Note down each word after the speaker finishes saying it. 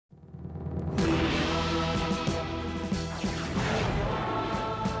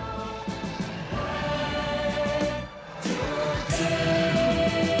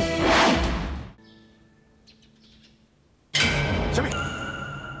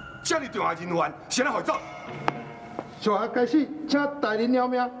这么重要的人员，谁来回走？就下开始，请大人了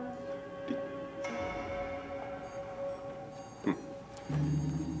命。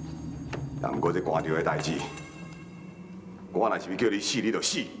但毋过这官场的代志，我若是要叫你死，你就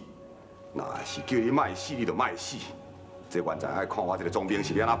死；若是叫你卖死，你就卖死。这原在爱看我这个总兵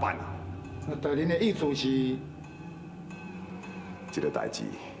是要安怎办啊？大人的意思是，这个代志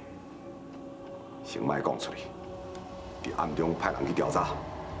先莫讲出去，伫暗中派人去调查，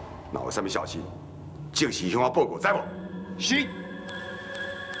若有啥物消息，即时向我报告，知无？是。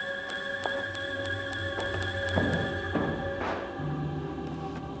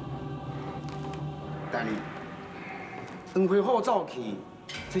大人，黄飞虎走去，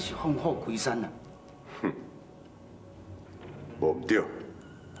这是放虎归山啊！哼，无毋对。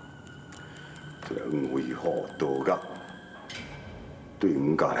这个黄飞虎盗角，对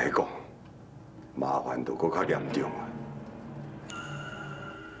黄家来讲，麻烦就搁较严重啊。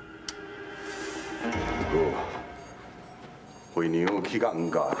不过，回娘去到黄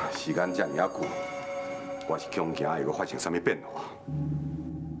家时间这么久，我是恐惊会阁发生啥物变化。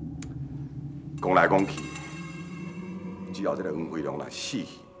讲来讲去，只要这个黄飞龙来死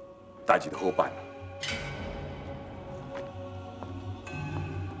去，代志就好办。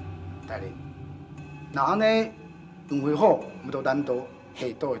大人，那安尼，黄飞虎毋就难逃下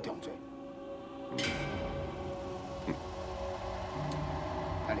刀的重罪。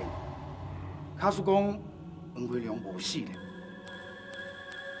大人，假使讲黄飞龙无死咧，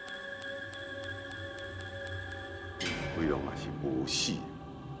飞龙若是无死，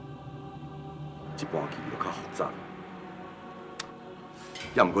一般棋就较复杂。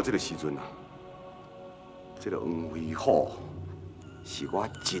也毋过这个时阵啊，这个黄飞虎是我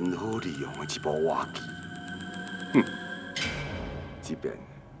真好利用的一部活棋。哼，这边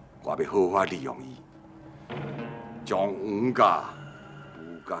我要好好利用伊，将黄家布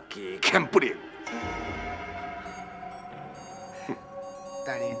甲加欠不灵。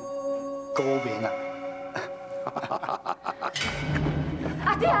大人，高明啊！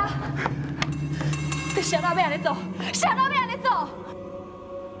阿爹啊！你啥人要安尼做？啥人要安尼做？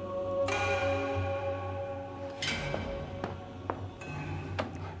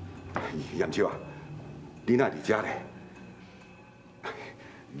严少啊，你哪伫遮咧？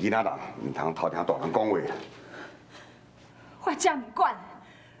囡仔人唔通偷听大人讲话。我才唔管，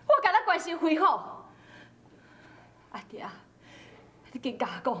我甲咱关心恢复。阿爹，你紧甲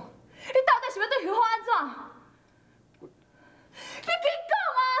我讲，你到底是要对恢复安怎？你紧讲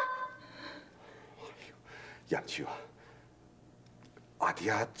啊！严少啊，阿弟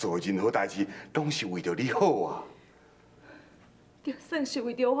啊，做任何代志拢是为着你好啊。就算是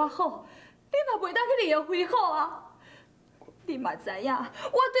为着我好，你嘛袂当去利用恢复啊！你嘛知影，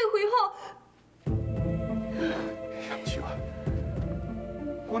我对恢复……严少啊，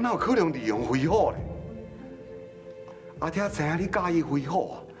我哪有可能利用恢复咧？阿弟知影你介意恢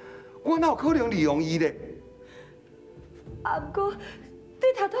复啊，我哪有可能利用伊咧？啊，不过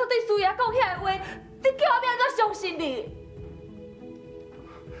你头拄对苏爷讲遐个话，你叫我要安怎相信你？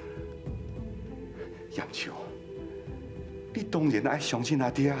严少，你当然爱相信阿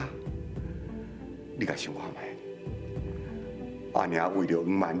爹。你甲想看卖，阿娘为了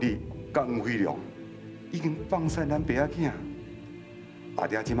黄万里、甲黄飞龙，已经放散咱爸仔囝。阿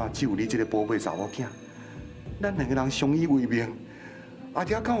爹即马只有你这个宝贝查某囝，咱两个人相依为命，阿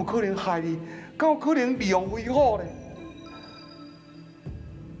爹敢有可能害你？敢有可能利用恢复咧？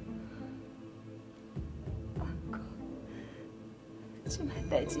即摆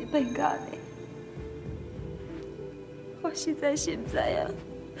代志变甲安尼，我实在是唔知影，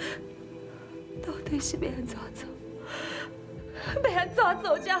到底是要安怎做，要安怎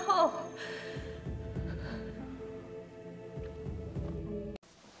做才好？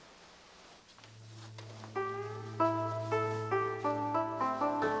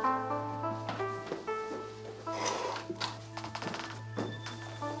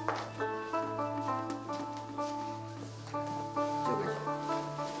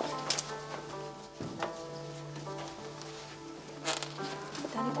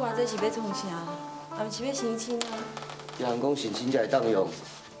这是要创啥？啊，毋是要成亲啊？有人讲成亲才会当用，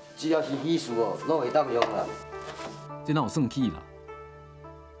只要是喜事哦，拢会当用啦。这哪有算起啦？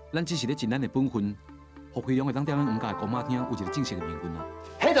咱只是咧尽咱的本分，互飞龙会当踮咱黄家的公妈厅有一个正式的名分啊。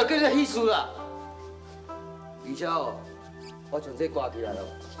迄就叫做喜事啦。而且哦，我将这挂起来咯，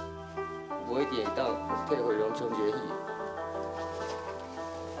无一定会当替飞龙冲一个喜。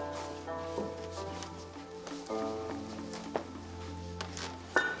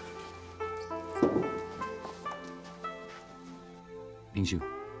林秀，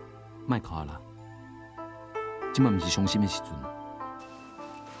莫哭啦！即摆毋是伤心的时阵。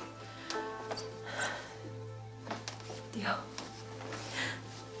对，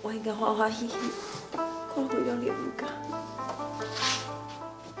我应该欢欢喜喜看飞龙练武家。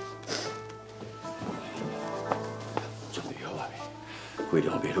准备好啊未？飞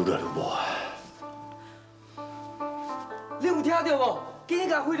龙袂愈来愈无啊！你有听到无？紧点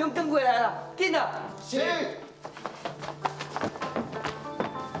甲飞龙转过来啦！紧啊！是。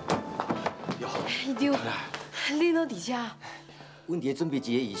伊丢，你拢伫遮？阮伫准备一个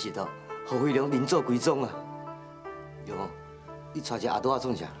仪式哦，互飞龙认祖归宗啊！哟，你带一个阿多仔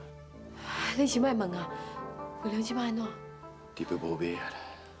创啥？你是莫问啊？飞龙即摆安怎？你要无买啊啦！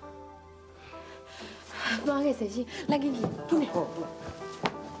妈个先生，咱紧去，紧点。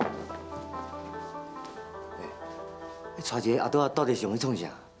你带一个阿多仔到底想去创啥？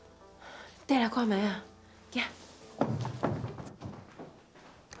带来看卖啊，行。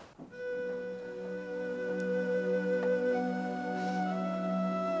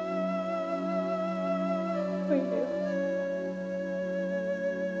飞龙，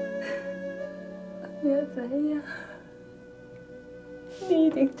你也知影，你一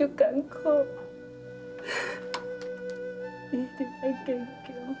定足艰苦，你一定要坚强。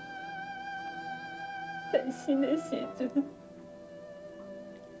在新的时阵，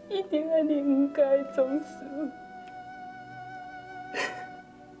一定要认家的宗师。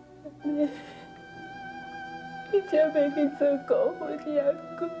你才袂去做辜负你阿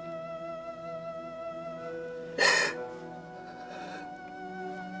公。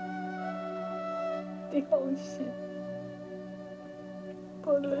你放心，无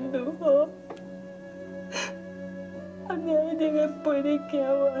论如何，阿娘一定会陪你行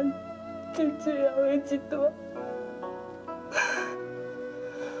完这最后的一段。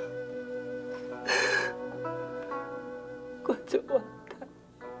我就完蛋，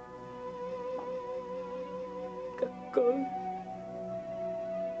甲讲，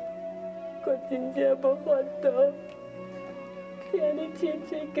我真正无法度。听你亲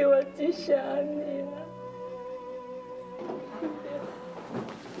嘴叫我一声尔。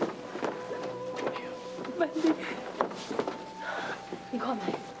万里，你看卖，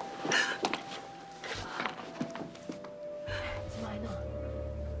即摆喏，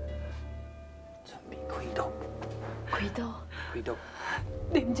准备开刀，开刀，开刀。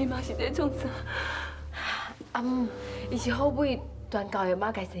你即马是在创啥？阿姆，伊是后尾传教的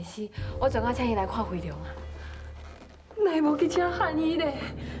马介先生，我专门请伊来看飞龙啊。哪会无去请汉医咧？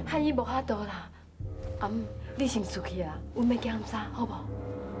汉医无法度啦，阿姆，你先出去啦，阮要检查，好无？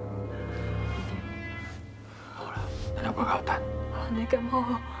好啦，咱来我较等。安尼咁好。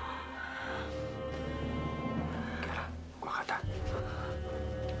行啦，我较等。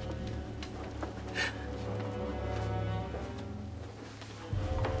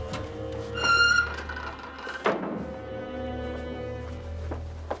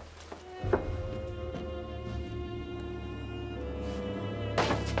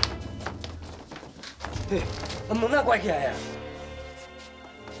嘿，门哪关起来啊？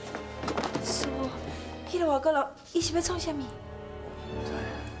师傅，迄个外国人，伊是要创啥物？唔知，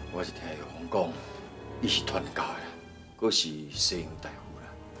我是听药房讲，伊是传教的，佫是西洋大夫啦。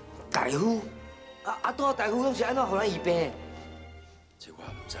大夫？阿多大夫拢是安怎互咱医病？这我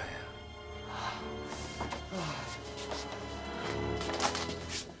唔知啊。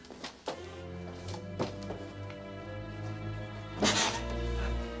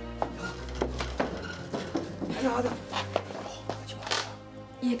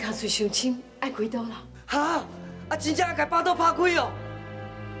伊的脚喙伤深，爱开刀啦。哈！真正甲巴肚拍开哦！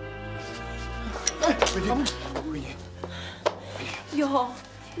哟，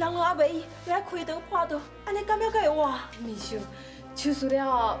人都还袂医，要来开刀破刀，安尼敢要会活？面上手术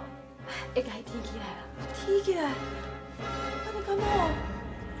了后，会甲伊提起来啦。提起来？安尼敢好？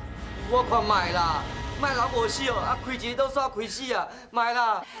我看卖啦，卖人无死哦，开一个刀煞开死啊，卖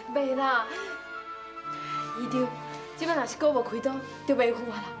啦！袂啦，医长，即摆若是搁无开刀，就袂赴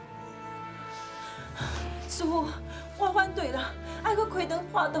啊啦。师傅，我反对啦，爱搁开刀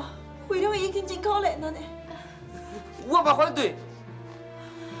破刀，飞龙已经真可怜了呢。我嘛反对。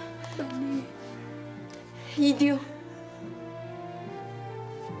医长，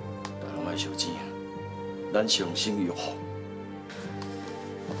大家莫收钱，咱相信药房。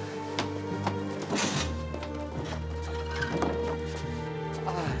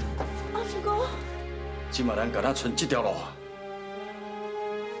不过，即嘛咱敢若剩这条路啊。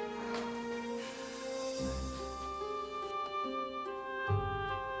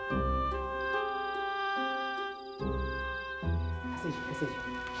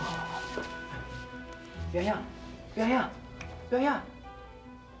不要不要不要！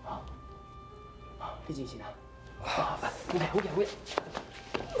好，你真是啊！好，来，我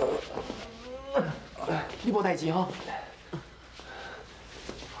来。你无代志吼？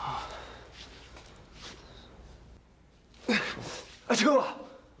阿秋啊，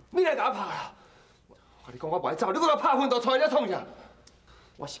你来甲我拍啦！我跟你讲，我不爱走，你搁来拍昏倒，出来才创啥？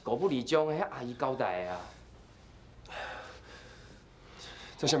我是故不离章的，迄阿姨交代的啊。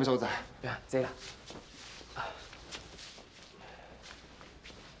这什么所在？呀，这啦。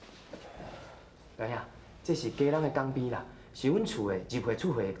爷爷，这是家人的港边啦，是阮厝的入会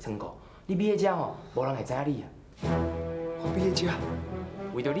出会的仓库。你买迄只吼，无人会知影你啊。我买迄只？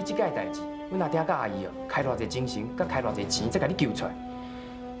为着你即个代志，阮也听甲阿姨哦，开偌济精神，甲开偌济钱，才甲你救出来。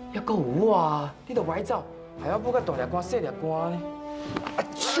还阁有我啊，你都歪走，害我母甲大粒肝细粒肝呢。阿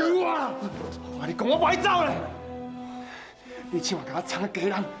秋啊！我跟你讲，我歪走咧。你起码甲我藏个家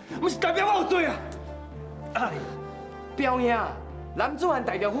人，不是代表我有罪啊！哎，表兄，男子汉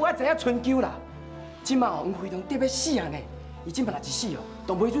大丈夫爱知影春秋啦。即马黄飞龙得要死啊呢！伊即马若一死哦，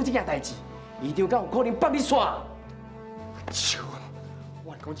都袂做这件代志，院长敢有可能放你煞？阿秋啊！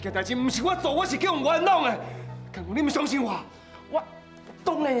我讲这件代志，不是我做，我是叫人冤枉的。敢有你唔相信我？我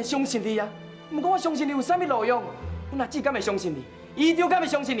当然会相信你啊！不过我相信你有啥物路用？阮阿姊敢会相信你？院长敢会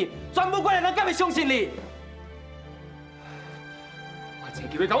相信你？全部过来人敢会相信你？我真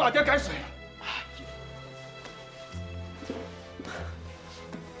叫你甲我阿爹解释。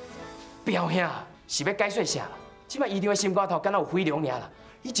表兄是要解释啥？即摆院长的心肝头敢若有飞龙尔啦，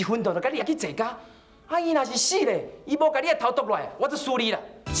伊一分钟就甲你也去坐家。啊，伊若是死咧，伊无甲你的头剁落来，我就输你啦。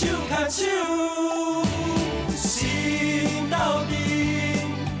手牵手，心斗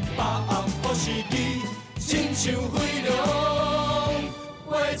阵，把红布是枝，亲像飞龙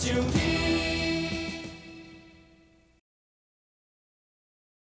飞上天。